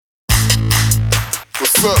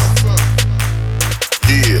What's up?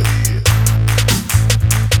 Yeah.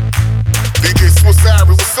 DJ Swissivory,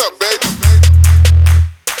 what's up, baby?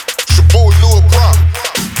 It's your boy Proc.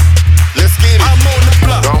 Let's get it. I'm on the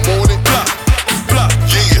block. I'm on it. Block. Block.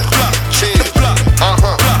 Yeah. Block. Chill. Block.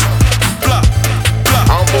 Uh-huh. Block. Block. Block.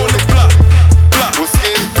 I'm on it. Block. Block. What's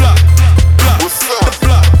in it? Block. Block. What's up?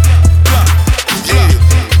 Block. Block. Yeah.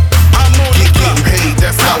 I'm on the block. Getting paid,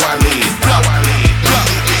 that's how I live. How I live. Block.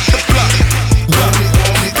 Block. Want it,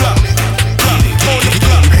 want it, Block. want it. On the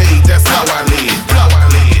Getting paid, that's how I live. How I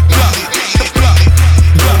live. block. Block.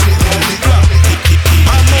 Want it, want it, want it.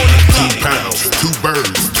 I'm on the block. 2 pounds, 2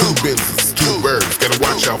 birds, 2 Benzes, 2 birds. Gotta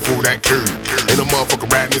watch out for that curve. Ain't a motherfucker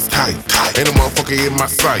riding this tight. Ain't a motherfucker in my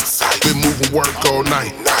sights. Been moving work all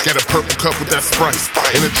night. Got a purple cup with that Sprite.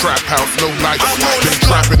 In a trap house, no lights. Been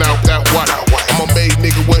trapping out that water. I'm a made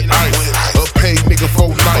nigga with ice. A paid nigga for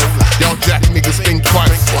life. Y'all jack niggas think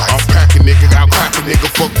twice. I'm packing nigga, I'll clap a nigga.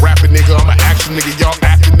 Fuck rapping nigga, I'm an action nigga. Y'all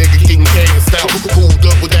acting nigga, getting cash out. Pulled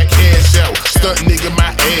up with that cash out. Stunt nigga, my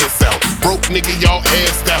ass out. Broke nigga, y'all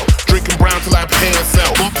assed out. Drinking brown till I pass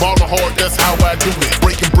out. Ballin' hard, that's how I do it.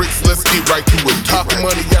 Breaking bricks, let's get right to it. Talking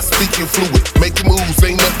money, I speaking fluid. Making moves,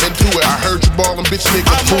 ain't nothing to it. I heard you ballin', bitch, nigga,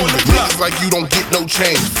 prove it. Niggas like you don't get no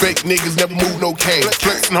change. Fake niggas never move no cane.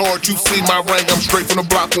 Flexing hard, you see my rank. I'm straight from the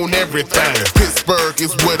block on everything. Pittsburgh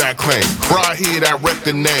is what I claim. Broadhead, I rep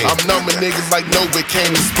the name. I'm numbing niggas like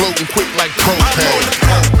Novocaine. Exploding quick like propane.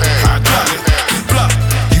 I got it. Block.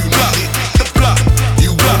 You need it. The block.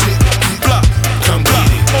 You want it. Block. Come get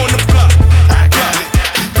it. On the block. I got it.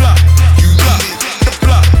 Block. You need it. The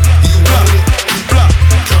block. You want it. Block.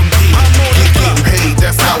 Come get I'm on the it. block. Getting paid,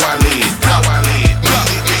 that's how I live. How I live.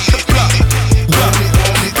 The block. Want it,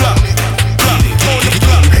 want it, Block. want it. Block. On the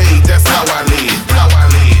block. Getting paid, that's how I live. How I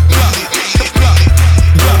live. The block.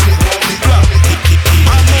 Want it, want it, Block. want it.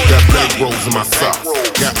 I'm on Got the black block. rolls in my socks.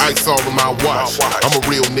 Got ice all in my watch. I'm a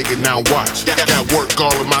real nigga, now watch. Got work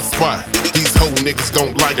all in my spot. These hoe niggas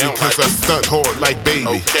don't like me cause I stunt hard like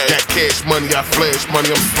baby. Got cash money, I flash money,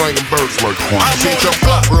 I'm slanging birds like Change your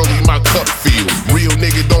up early, my cup feel. Real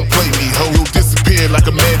nigga don't play me, ho. You'll disappear like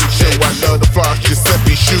a magic show. I love the fly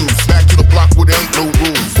Giuseppe shoes. Back to the block where there ain't no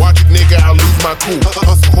rules. Watch it, nigga, I'll lose my cool.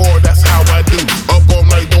 Hustle hard, that's how I do. Up all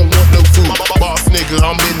night, don't want no food. Boss nigga,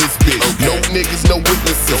 I'm in this bitch. No niggas, no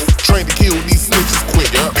witnesses. Trained to kill these snitches quick.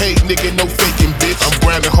 Paid nigga, no faking bitch. I'm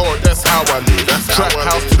grinding hard, that's how I live. Trap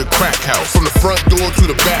house to the crack house. From the front door to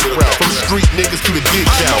the back route. From the street niggas to the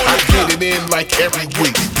ditch out. I get it in like every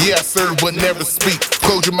week. Yeah, I serve but never speak.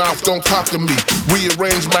 Close your mouth, don't talk to me.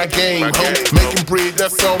 Rearrange my game, ho. Making bread,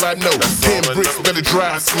 that's all I know. 10 bricks, better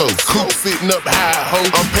drive slow. Coop sitting up high, ho.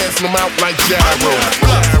 I'm passing them out like gyro.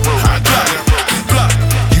 I got it.